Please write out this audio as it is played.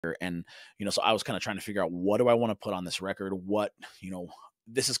And so I was kind of trying to figure out, what do I want to put on this record? What,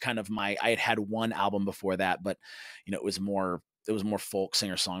 this is kind of my I had one album before that, but it was more folk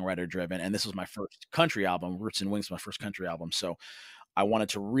singer songwriter driven, and this was my first country album. Roots and Wings, my first country album. So I wanted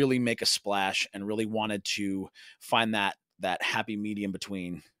to really make a splash and really wanted to find that happy medium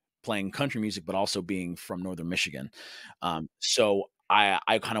between playing country music, but also being from Northern Michigan. So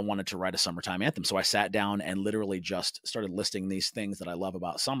I kind of wanted to write a summertime anthem. So I sat down and literally just started listing these things that I love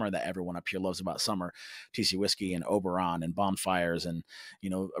about summer, that everyone up here loves about summer: TC Whiskey and Oberon and bonfires and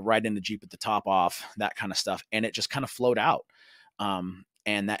riding the Jeep with the top off, that kind of stuff. And it just kind of flowed out.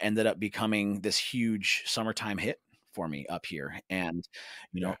 And that ended up becoming this huge summertime hit for me up here. And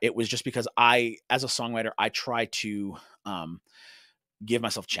Yeah. it was just because as a songwriter, I try to um give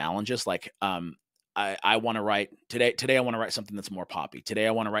myself challenges. Like, I want to write today. I want to write something that's more poppy. Today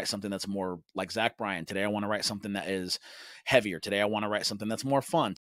I want to write something that's more like Zach Bryan. Today I want to write something that is heavier. Today I want to write something that's more fun.